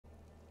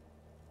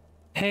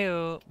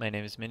Heyo, my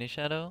name is Mini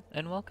Shadow,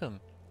 and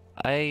welcome.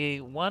 I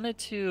wanted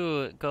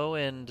to go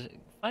and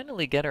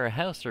finally get her a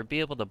house, or be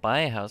able to buy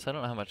a house. I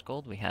don't know how much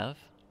gold we have.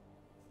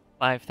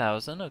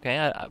 5,000,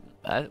 okay.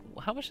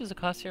 How much does it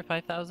cost here?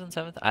 5,000,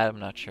 7,000? I'm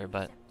not sure,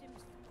 but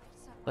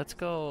let's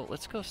go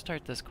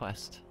start this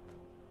quest.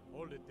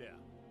 Hold it there.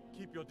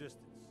 Keep your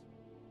distance.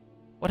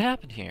 What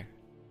happened here?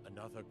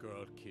 Another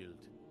girl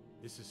killed.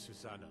 This is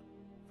Susanna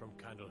from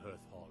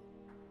Candlehearth Hall.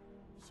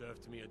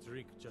 Served me a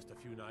drink just a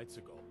few nights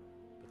ago,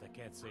 but I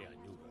can't say I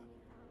knew her.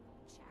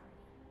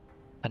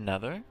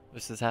 Another?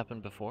 This has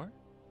happened before?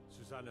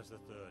 Susanna's the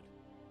third.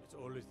 It's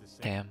always the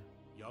same. Damn.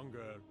 Young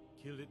girl,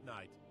 killed at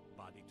night,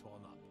 body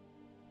torn up.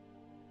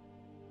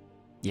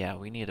 Yeah,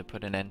 we need to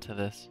put an end to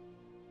this.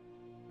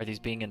 Are these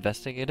being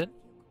investigated?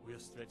 We're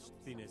stretched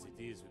thin as it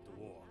is with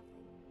the war.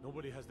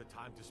 Nobody has the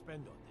time to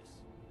spend on this.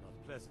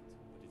 Not pleasant,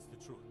 but it's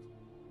the truth.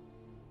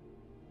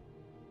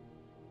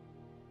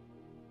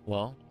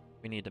 Well,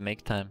 we need to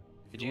make time.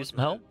 If Could you you use want some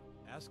help?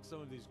 Ask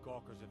some of these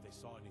gawkers if they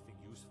saw anything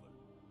useful.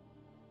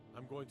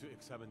 I'm going to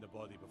examine the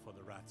body before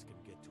the rats can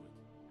get to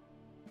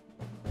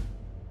it.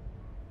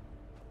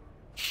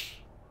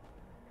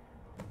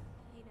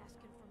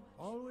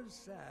 Always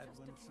sad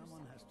when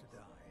someone has to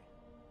die.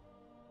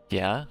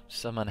 Yeah,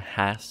 someone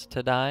has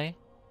to die.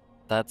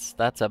 That's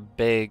a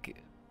big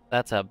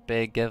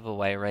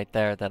giveaway right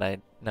there that I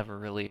never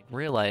really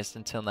realized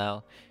until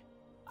now.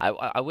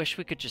 I wish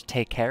we could just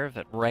take care of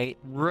it right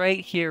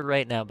here,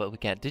 right now, but we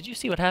can't. Did you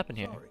see what happened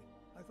here? Sorry,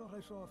 I thought I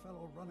saw a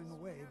fellow running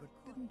away, but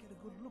didn't get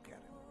a good look at him.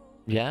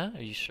 Yeah,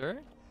 are you sure?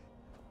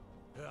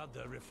 Heard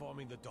they're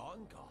reforming the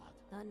Dawn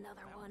Guard.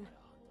 Another one.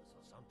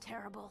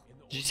 Terrible.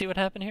 Did you see what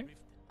happened here?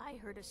 I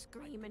heard a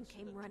scream and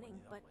came running,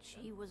 but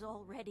she was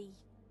already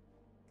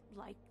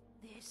like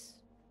this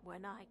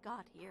when I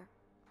got here.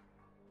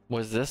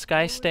 Was this guy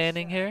Always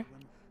standing sad here?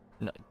 when-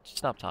 No,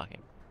 stop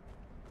talking.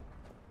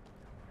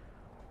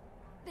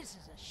 This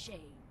is a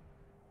shame.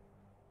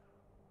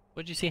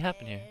 What did you see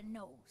happen here?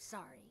 No,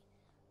 sorry.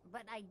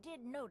 But I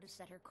did notice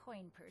that her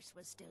coin purse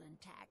was still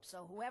intact,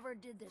 so whoever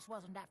did this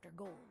wasn't after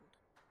gold.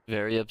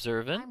 Very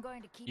observant. I'm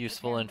going to keep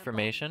Useful repairing the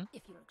information. body,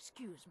 if you'll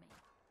excuse me.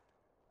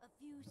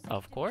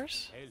 Of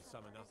course. Hail,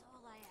 Summoner.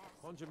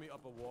 Conjure me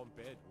up a warm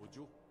bed, would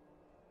you?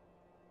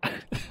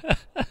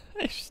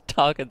 He's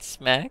talking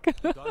smack.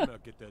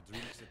 Dunmer get their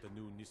drinks at the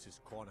new Nissa's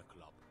Corner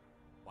Club.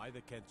 Why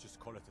they can't just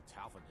call it a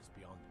tavern is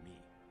beyond me.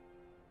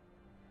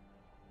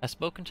 I've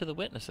spoken to the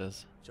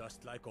witnesses.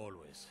 Just like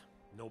always,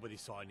 nobody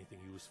saw anything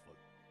useful.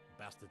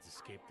 Bastards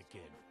escaped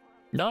again.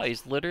 No,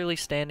 he's literally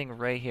standing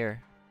right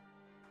here.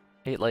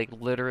 He, like,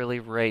 literally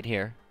right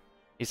here.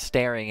 He's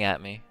staring at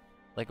me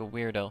like a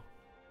weirdo.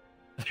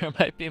 There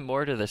might be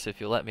more to this if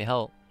you let me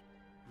help.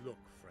 Look,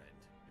 friend,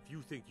 if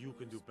you think you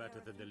can do better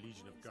than the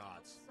Legion of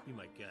Guards, be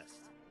my guest.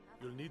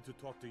 You'll need to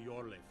talk to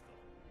your life,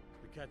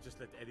 though. We can't just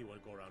let anyone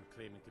go around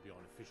claiming to be on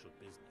official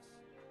business.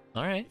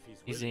 Alright, If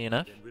he's easy willing,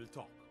 enough. then we'll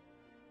talk.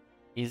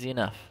 Easy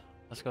enough.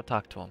 Let's go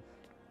talk to him.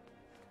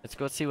 Let's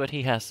go see what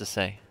he has to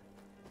say.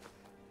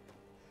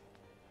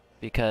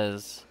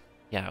 Because,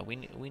 yeah, we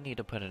need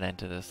to put an end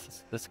to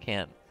this. This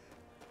can't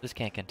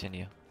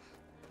continue.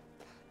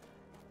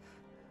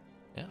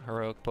 Yeah,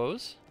 heroic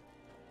pose.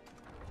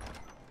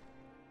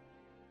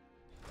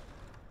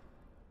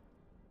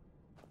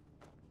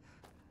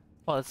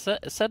 Well, it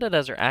set it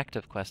as our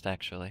active quest,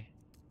 actually.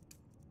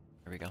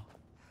 There we go.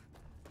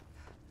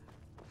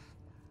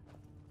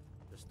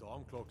 The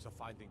Stormcloaks are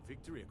finding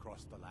victory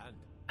across the land.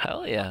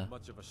 Hell yeah. Not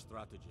much of a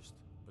strategist,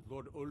 but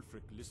Lord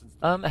Ulfric listens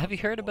to Have you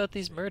heard about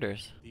these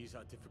murders? These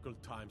are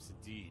difficult times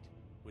indeed,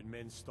 when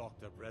men stalk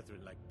their brethren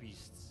like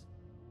beasts.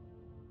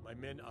 My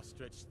men are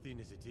stretched thin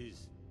as it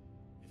is.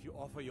 If you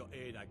offer your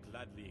aid, I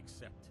gladly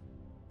accept.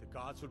 The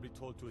guards will be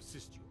told to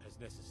assist you as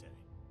necessary.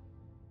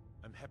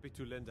 I'm happy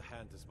to lend a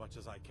hand as much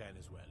as I can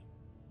as well.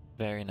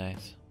 Very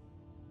nice.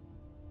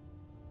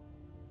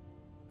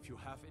 If you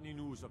have any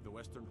news of the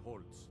Western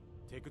Holds,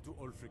 take it to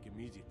Ulfric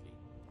immediately.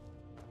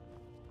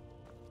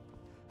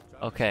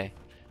 Okay,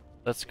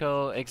 let's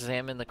go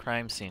examine the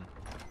crime scene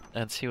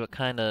and see what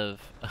kind of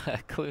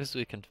clues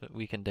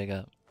we can dig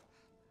up.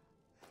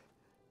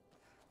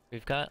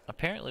 We've got,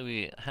 apparently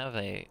we have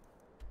a,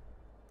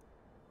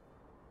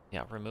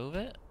 yeah, remove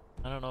it.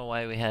 I don't know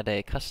why we had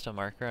a custom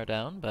marker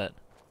down, but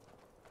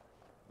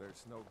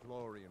There's no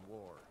glory in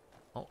war.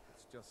 Oh,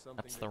 It's just something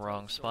that's they the tell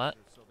wrong spot.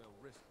 soldiers so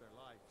they'll risk their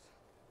lives.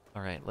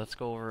 all right, let's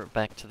go over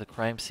back to the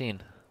crime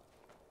scene.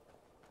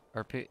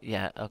 Or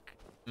yeah, okay.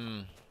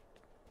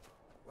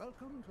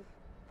 Welcome to...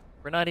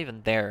 We're not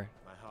even there.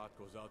 My heart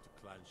goes out to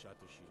Clan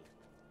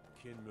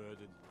Shattershield. Kin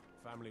murdered,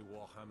 family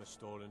warhammer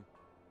stolen.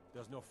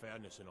 There's no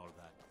fairness in all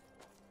that.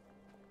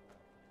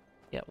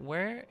 Yeah,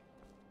 where?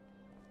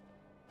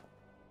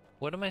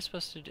 What am I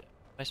supposed to do?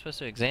 Am I supposed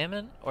to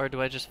examine, or do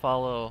I just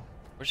follow?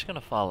 We're just gonna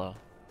follow.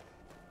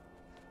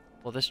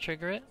 Will this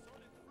trigger it?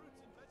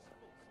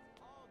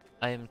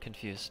 I am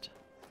confused.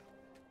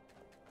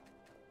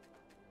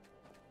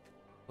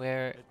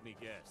 Where? Let me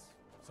guess.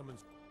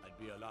 Someone's... I'd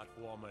be a lot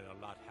warmer and a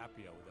lot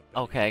happier with a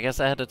belly. Okay, I guess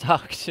I had to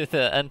talk to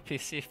the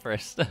NPC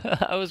first.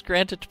 I was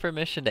granted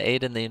permission to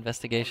aid in the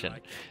investigation.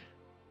 Alright.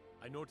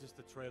 I noticed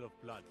a trail of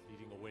blood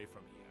leading away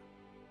from here.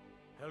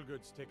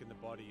 Helgerd's taken the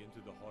body into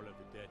the Hall of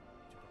the Dead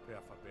to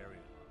prepare for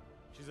burial.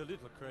 She's a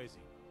little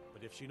crazy,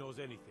 but if she knows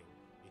anything,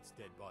 it's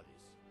dead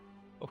bodies.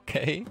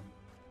 Okay.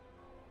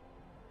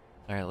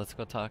 Alright, let's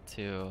go talk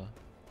to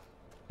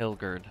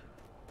Hilgerd.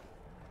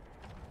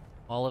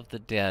 All of the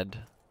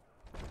Dead.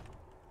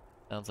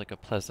 Sounds like a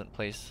pleasant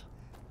place.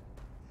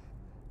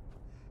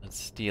 And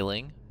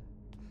stealing.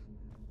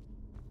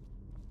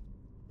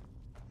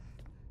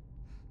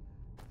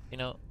 You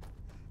know...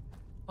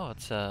 Oh,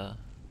 it's Are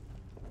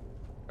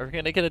we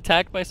gonna get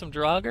attacked by some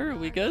Draugr? Are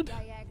we good?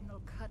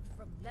 Diagonal cut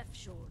from left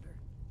shoulder.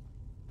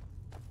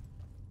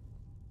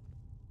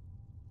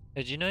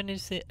 Did you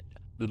notice it?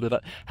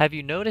 Have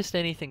you noticed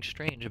anything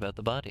strange about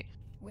the body?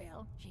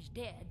 Well, she's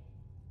dead,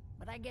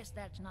 but I guess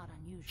that's not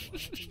unusual,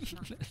 at least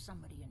not for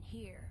somebody in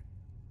here.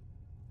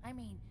 I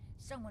mean,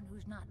 someone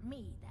who's not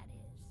me, that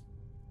is.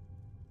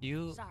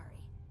 You... Sorry,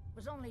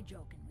 was only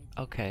joking with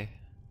you. Okay.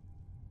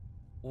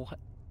 What?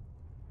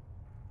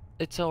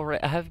 It's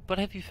alright. But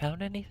have you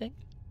found anything?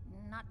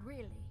 Not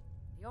really.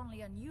 The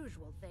only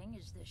unusual thing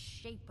is the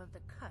shape of the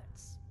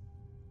cuts.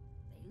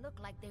 They look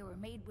like they were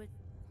made with...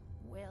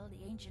 Well,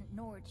 the ancient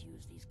Nords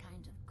used these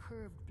kinds of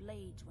curved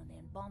blades when they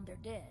embalmed their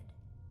dead.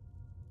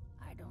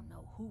 I don't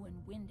know who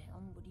in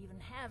Windhelm would even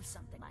have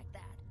something like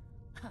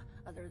that.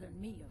 Other than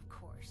me, of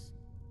course.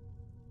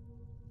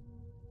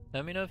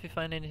 Let me know if you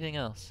find anything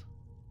else.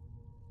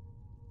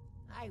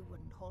 I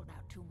wouldn't hold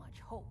out too much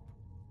hope.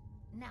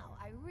 Now,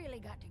 I really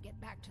got to get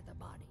back to the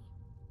body.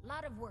 A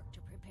lot of work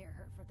to prepare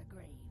her for the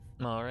grave.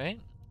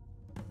 Alright.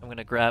 I'm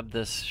gonna grab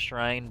this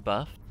shrine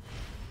buff.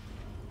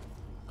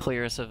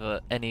 Clear us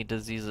of any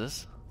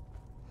diseases.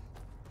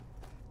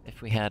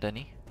 If we had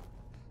any.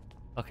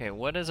 Okay,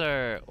 what's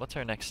our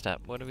next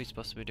step? What are we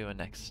supposed to be doing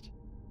next?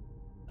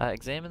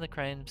 Examine the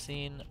crime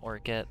scene or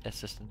get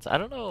assistance. I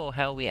don't know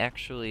how we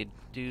actually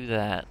do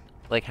that.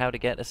 Like how to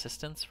get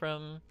assistance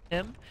from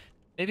him.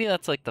 Maybe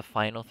that's like the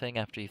final thing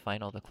after you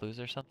find all the clues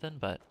or something,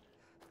 but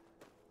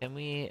can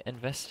we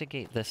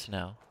investigate this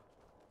now?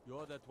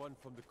 You're that one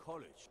from the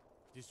college.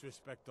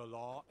 Disrespect the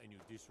law and you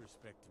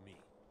disrespect me.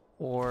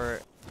 Or,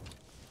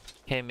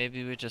 okay,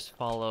 maybe we just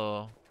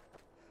follow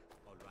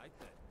Alright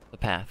then. the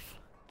path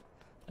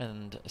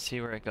and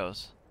see where it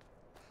goes.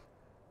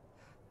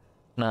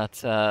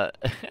 Not,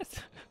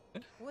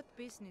 What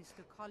business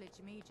do college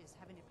mages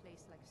have in a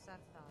place like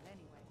Sarthal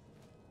anyway?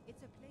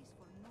 It's a place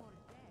for Nord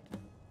dead.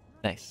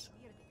 Nice.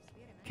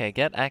 Okay,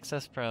 get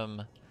access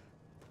from...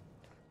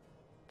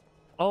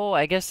 Oh,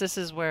 I guess this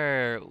is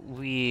where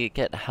we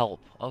get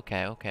help.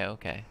 Okay, okay,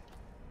 okay.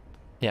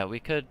 Yeah, we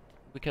could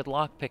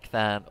lockpick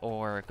that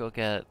or go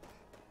get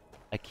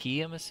a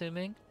key, I'm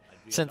assuming.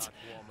 Since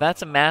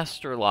that's a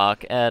master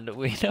lock and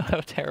we know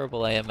how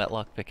terrible I am at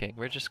lockpicking,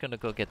 we're just gonna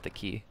go get the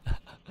key.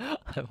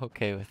 I'm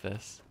okay with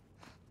this.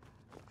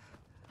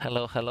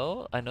 Hello,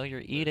 hello. I know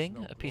you're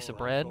eating a piece of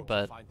bread,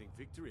 but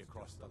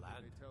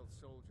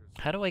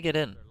how do I get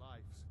in?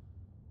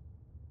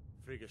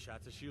 Frigga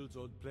Shattershield's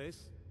old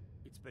place?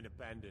 It's been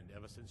abandoned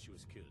ever since she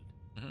was killed.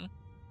 Mm-hmm.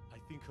 I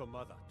think her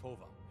mother,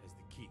 Tova, has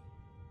the key.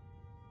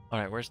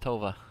 Alright, where's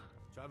Tova?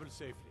 Travel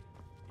safely.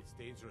 It's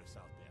dangerous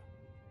out there.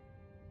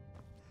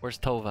 Where's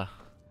Tova?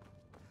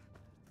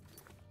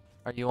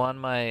 Are you on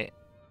my...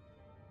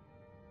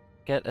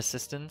 Get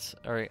assistance?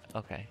 Or...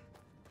 Okay.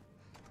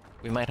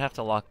 We might have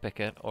to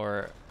lockpick it,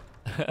 or...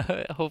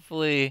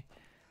 Hopefully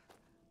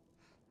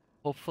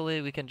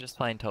we can just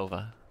find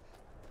Tova.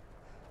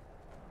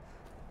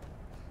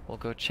 We'll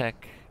go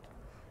check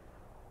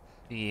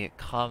the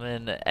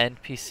common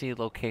NPC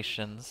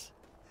locations.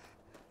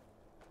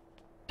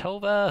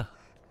 Tova!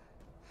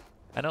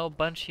 I know a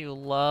bunch of you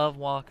love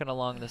walking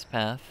along this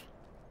path.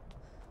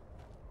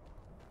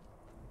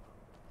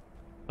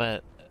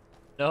 But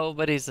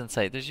nobody's in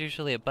sight. There's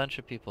usually a bunch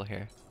of people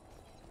here.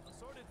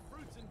 Assorted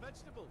fruits and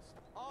vegetables.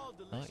 All Oh,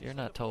 delicious you're and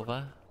not affordable.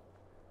 Tova.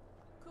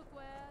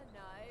 Cookware,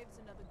 knives,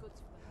 and other goods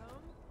for the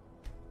home.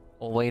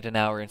 We'll wait an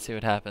hour and see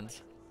what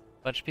happens.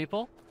 Bunch of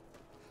people?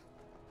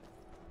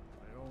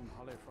 My own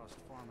Hollyfrost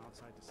farm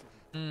outside the city.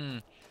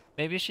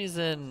 Maybe she's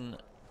in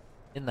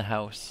the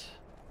house.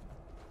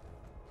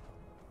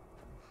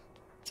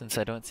 Since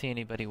I don't see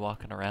anybody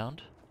walking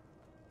around.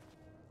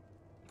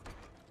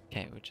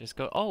 Okay, we just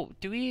go. Oh,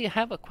 do we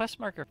have a quest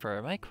marker for her?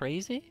 Am I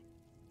crazy?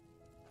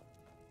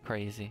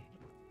 Crazy.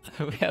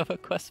 We have a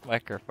quest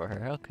marker for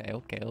her. Okay,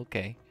 okay,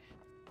 okay.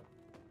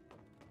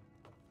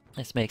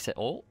 This makes it.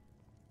 Oh.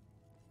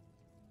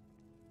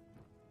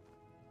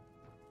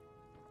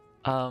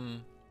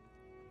 Tova?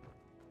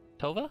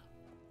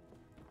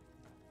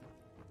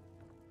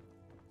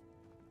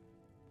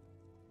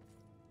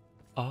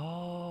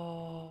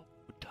 Oh,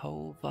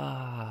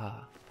 Tova.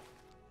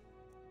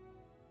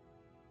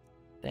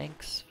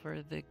 Thanks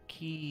for the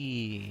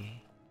key.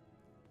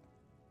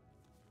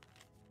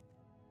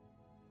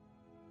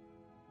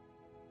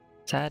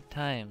 Sad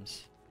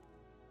times.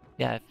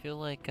 Yeah, I feel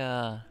like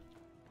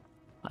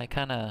I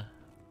kinda...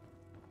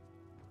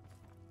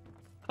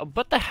 Oh,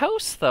 but the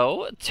house,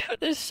 though,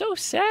 dude, is so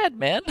sad,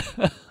 man.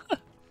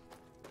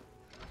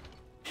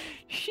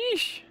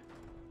 Sheesh.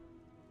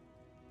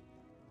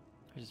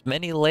 There's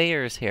many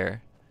layers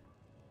here.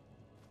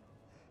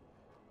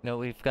 You know,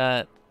 we've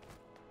got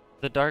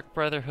the Dark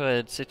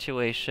Brotherhood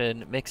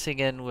situation mixing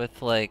in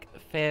with, like,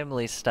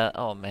 family stuff.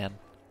 Oh, man.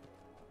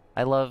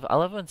 I love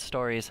when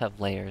stories have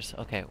layers.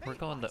 Okay, we're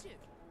going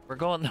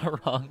the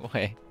wrong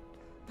way.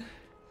 We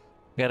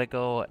gotta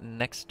go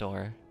next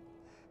door.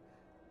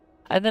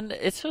 And then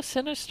it's so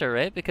sinister,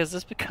 right? Because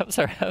this becomes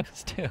our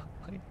house too.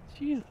 Like,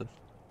 Jesus.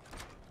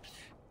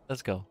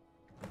 Let's go.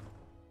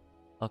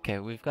 Okay,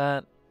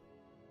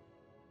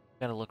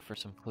 gotta look for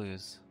some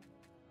clues.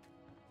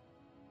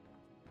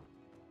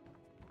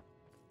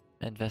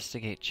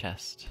 Investigate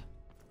chest.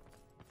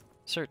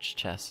 Search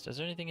chest. Is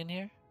there anything in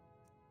here?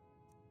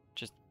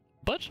 Just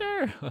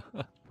butcher!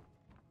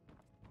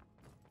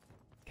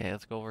 Okay,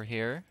 let's go over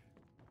here.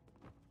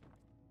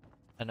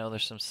 I know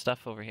there's some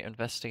stuff over here.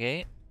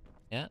 Investigate.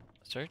 Yeah,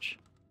 search.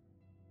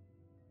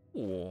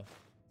 Ooh.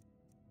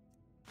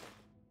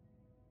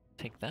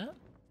 Take that.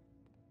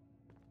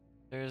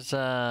 There's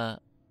oh,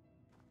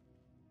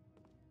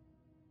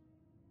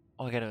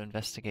 I gotta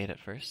investigate it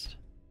first.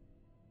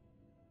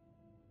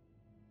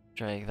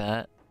 Drag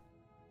that.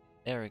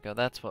 There we go,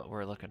 that's what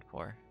we're looking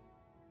for.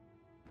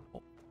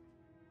 Oh.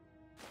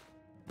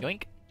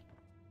 Yoink.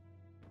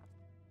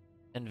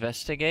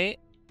 Investigate.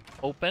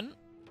 Open.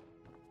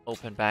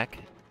 Open back.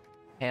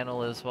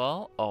 Panel as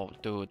well. Oh,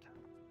 dude.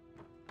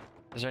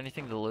 Is there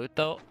anything to loot,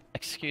 though?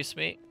 Excuse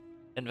me.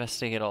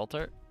 Investigate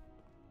altar.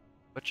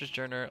 Butcher's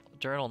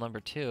journal number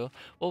 2.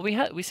 Well,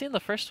 we seen the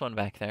first one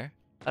back there.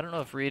 I don't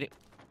know if reading...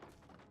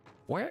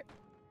 Where?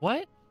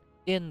 What?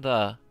 In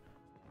the...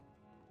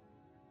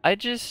 I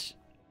just...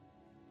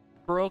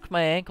 broke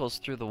my ankles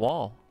through the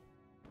wall.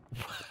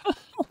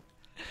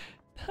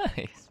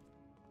 Nice.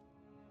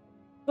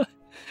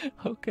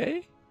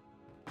 Okay.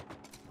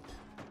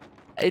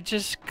 It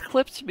just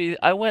clipped me.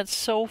 I went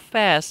so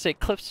fast, it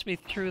clips me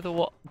through the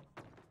wall.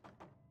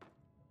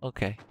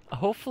 Okay.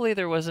 Hopefully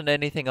there wasn't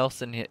anything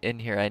else in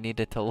here I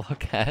needed to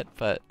look at,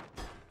 but...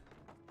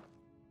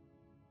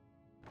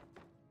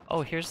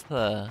 Oh, here's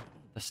the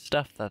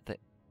stuff that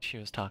she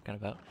was talking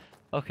about.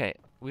 Okay,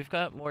 we've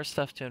got more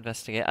stuff to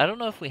investigate. I don't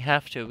know if we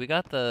have to. We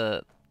got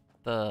the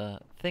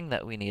thing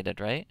that we needed,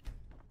 right?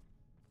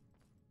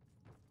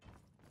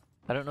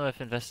 I don't know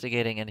if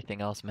investigating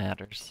anything else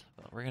matters,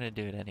 but we're gonna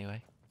do it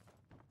anyway.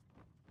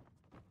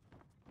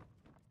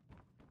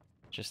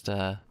 Just,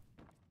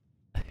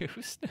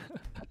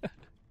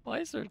 why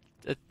is there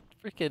a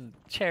freaking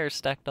chair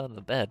stacked on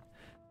the bed?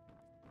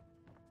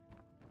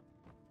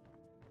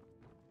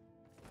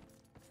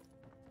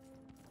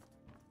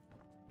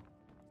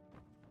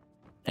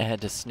 I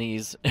had to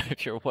sneeze,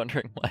 if you're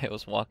wondering why I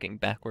was walking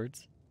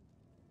backwards.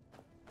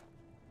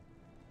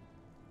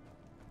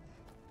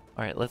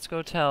 Alright, let's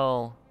go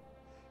tell...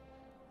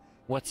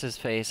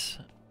 What's-his-face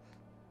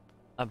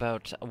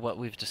about what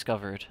we've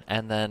discovered,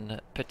 and then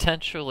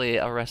potentially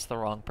arrest the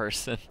wrong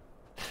person.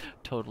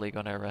 Totally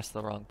gonna arrest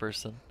the wrong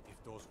person.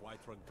 If those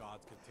Whiterun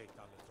guards can take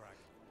down the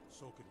dragon,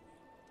 so can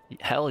we.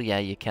 Hell yeah,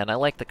 you can. I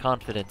like the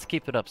confidence.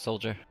 Keep it up,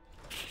 soldier.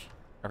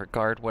 Or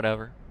guard,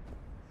 whatever.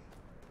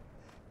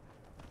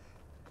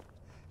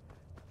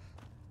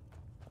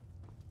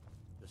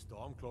 The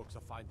Stormcloaks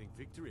are finding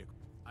victory.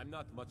 I'm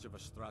not much of a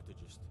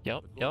strategist.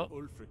 Yup, but yup.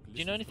 Lord Ulfric Do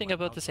you know listens to anything my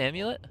about this counsel.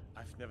 amulet?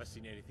 I've never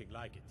seen anything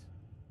like it.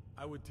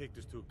 I would take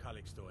this to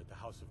Calixto at the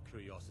House of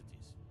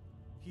Curiosities.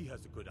 He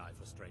has a good eye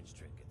for strange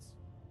trinkets.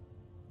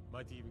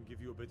 Might even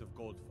give you a bit of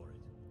gold for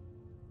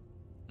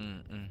it.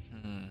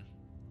 Mm-hmm.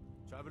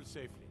 Travel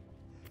safely.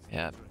 It's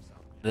Yeah. dangerous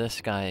out there.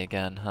 This guy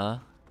again, huh?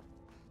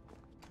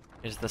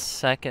 It's the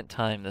second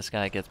time this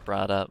guy gets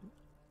brought up.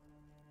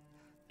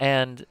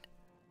 And,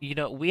 you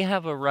know, we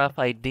have a rough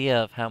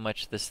idea of how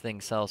much this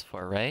thing sells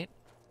for, right?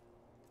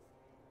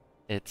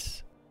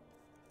 It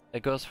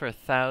goes for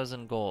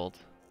 1,000 gold.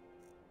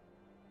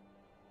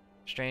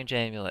 Strange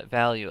amulet,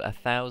 value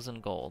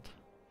 1,000 gold.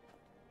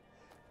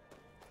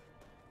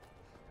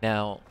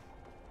 Now,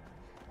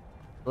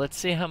 let's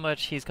see how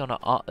much he's gonna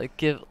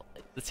give.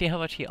 Let's see how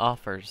much he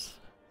offers.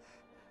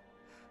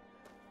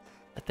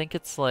 I think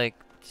it's like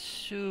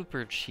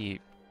super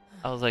cheap.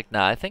 I was like,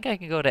 nah, I think I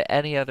can go to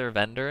any other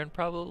vendor and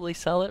probably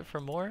sell it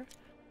for more.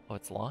 Oh,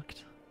 it's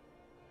locked.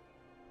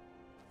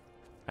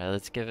 Alright,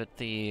 let's give it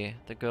the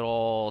good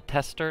old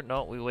tester.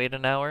 No, we wait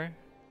an hour.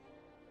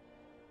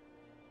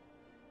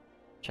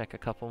 Check a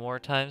couple more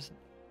times.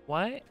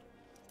 Why?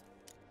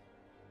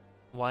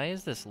 Why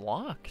is this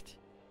locked?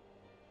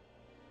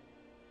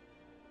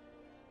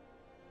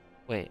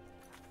 Wait.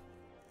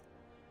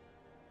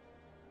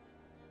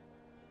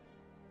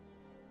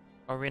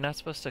 Are we not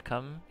supposed to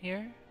come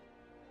here?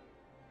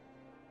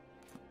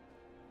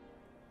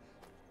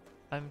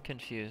 I'm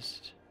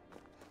confused.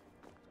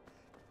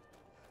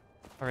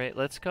 Alright,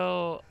 let's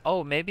go...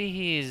 Oh, maybe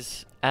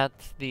he's at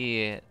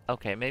the...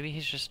 Okay, maybe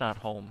he's just not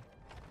home.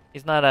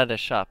 He's not at his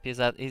shop. He's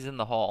in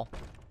the hall.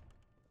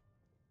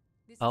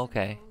 This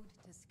Okay.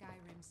 To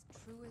Skyrim's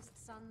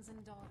truest sons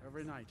and daughters.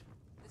 Every night,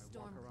 The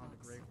I walk around the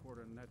Stormcloaks. Grey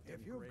Quarter net If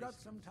in you've grace. got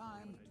some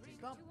time,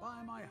 stop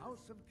by my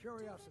House of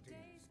Curiosities.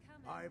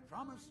 I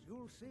promise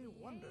you'll see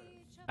wonders.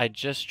 I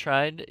just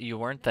tried. You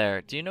weren't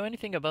there. Do you know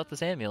anything about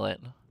this amulet?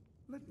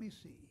 Let me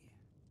see.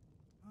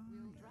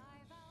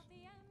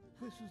 Yes.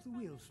 This is the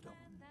Wheelstone.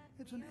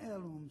 It's an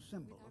heirloom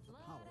symbol of the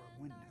power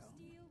of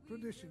Windhelm.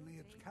 Traditionally,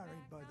 it's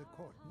carried by the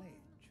court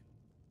mage.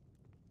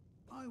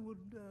 I would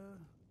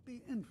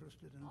be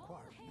interested in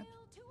acquiring it.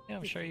 Yeah,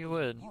 I'm If sure you could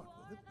would. part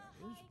with it,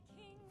 that is.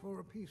 For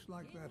a piece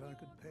like that, I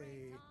could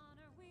pay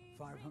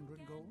 500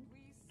 gold.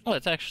 Oh,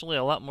 it's actually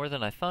a lot more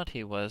than I thought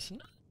he was.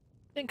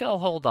 I think I'll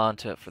hold on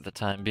to it for the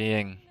time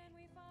being.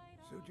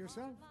 Suit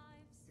yourself.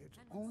 It's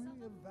only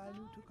of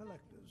value to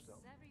collectors, though.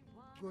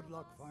 Good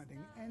luck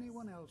finding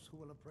anyone else who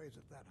will appraise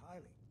it that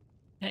highly.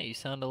 Yeah, you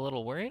sound a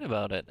little worried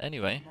about it.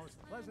 Anyway, Most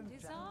pleasant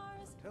chat.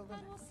 Until the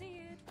next.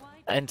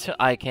 until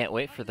I can't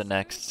wait for the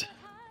next.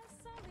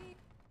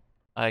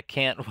 I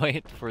can't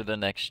wait for the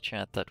next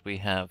chat that we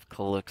have,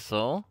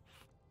 Calyxo.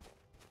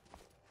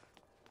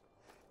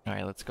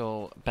 Alright, let's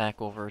go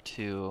back over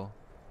to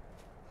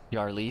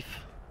Yarleaf,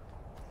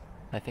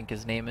 I think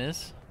his name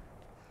is.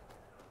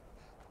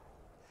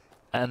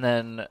 And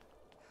then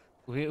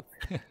we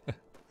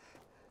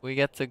we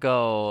get to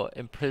go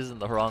imprison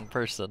the wrong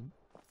person.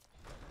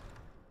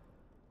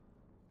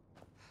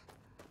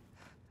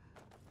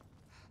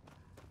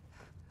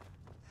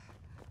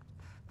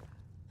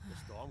 The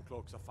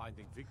Stormcloaks are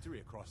finding victory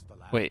across the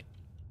land. Wait,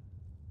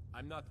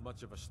 I'm not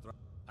much of a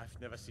I've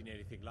never seen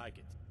anything like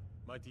it.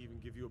 Might even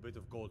give you a bit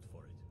of gold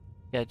for it.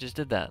 yeah, I just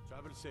did that.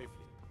 Travel safely.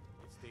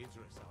 It's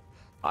dangerous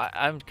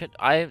out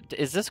there.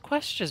 Is this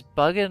quest just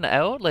bugging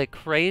out like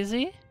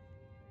crazy?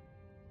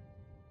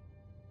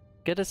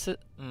 Get us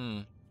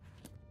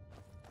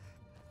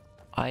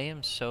I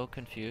am so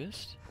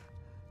confused.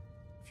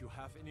 If you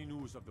have any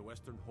news of the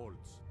Western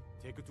Holds,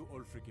 take it to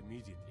Ulfric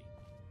immediately.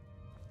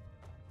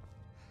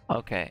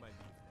 Okay.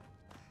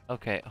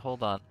 Okay,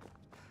 hold on.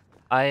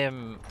 I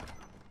am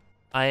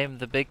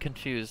the big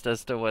confused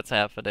as to what's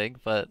happening,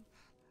 but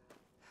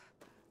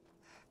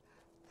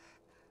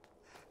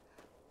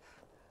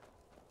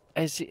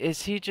is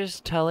he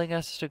just telling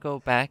us to go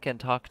back and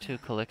talk to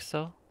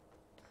Calyxo?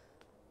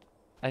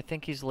 I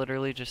think he's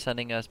literally just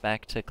sending us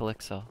back to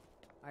Calyxo.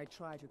 I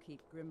try to keep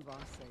Grimvar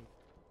safe.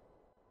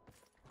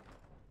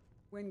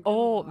 When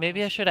Oh, Grimvar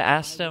maybe I asks should have why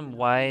asked we him know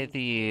why things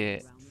the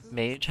around the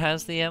mage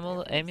has the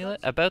amulet.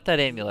 About that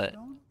amulet.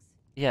 Wheelstone?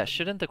 Yeah,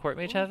 shouldn't the court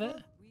mage have it?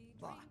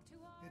 Bah.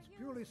 It's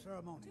purely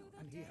ceremonial,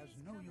 and he has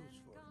no use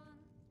for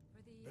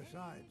it.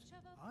 Besides,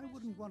 I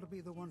wouldn't want to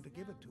be the one to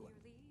give it to him.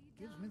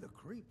 Gives me the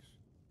creeps.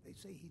 They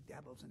say he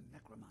dabbles in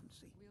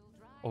necromancy.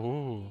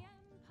 Ooh.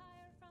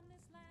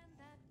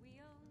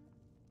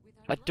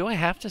 Do I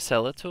have to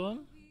sell it to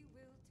him?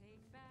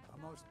 A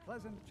most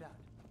pleasant chat.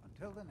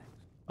 Until the next.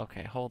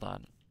 Okay, hold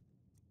on.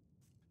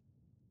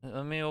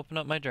 Let me open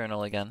up my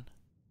journal again.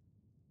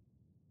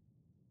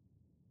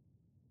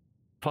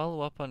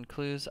 Follow up on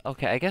clues.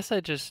 Okay, I guess I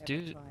just Ever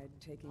do. tried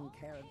taking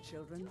care of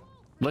children?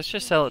 Let's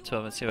just sell it to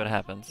him and see what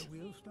happens. The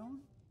Wheelstone?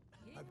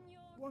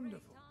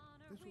 Wonderful.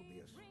 This will be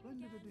a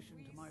splendid addition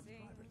to my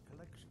private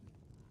collection.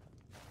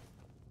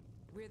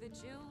 We're the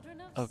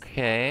children of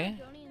Okay.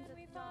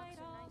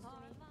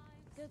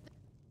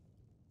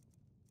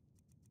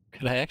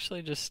 Could I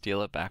actually just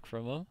steal it back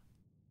from him?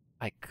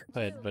 I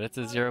could, but it's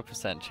a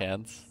 0%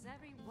 chance.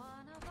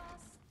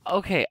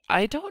 Okay,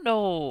 I don't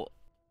know.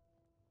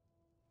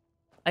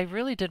 I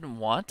really didn't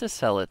want to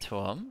sell it to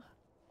him.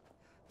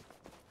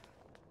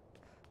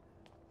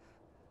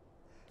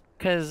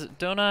 Cause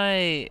don't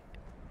I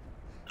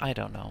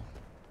don't know.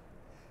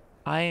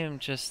 I am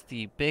just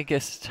the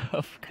biggest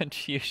of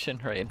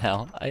confusion right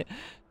now.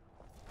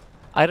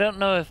 I don't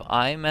know if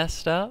I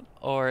messed up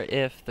or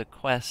if the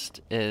quest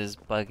is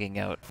bugging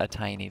out a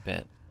tiny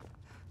bit.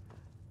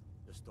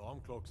 The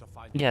Stormcloaks are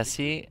finding Yeah, victory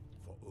see,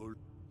 for Ulf.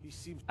 He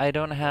seems I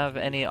don't have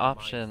really any mindful.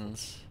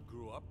 options.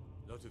 Grew up,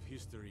 lot of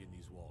history in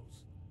these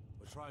walls.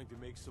 We're trying to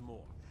make some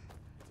more.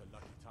 It's a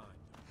lucky time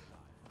to be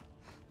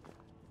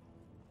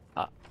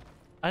alive.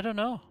 I don't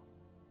know.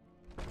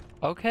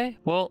 Okay,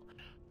 well,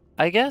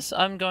 I guess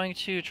I'm going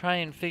to try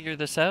and figure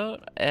this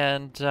out,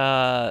 and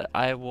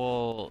I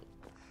will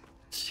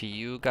see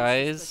you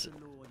guys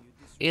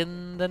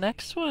in the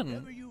next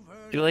one.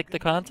 If you like the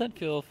content,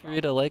 feel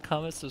free to like,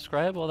 comment,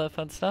 subscribe, all that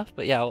fun stuff.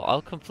 But yeah,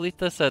 I'll complete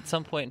this at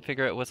some point and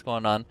figure out what's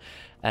going on,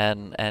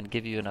 and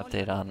give you an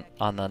update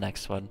on the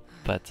next one.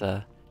 But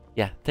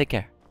yeah, take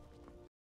care.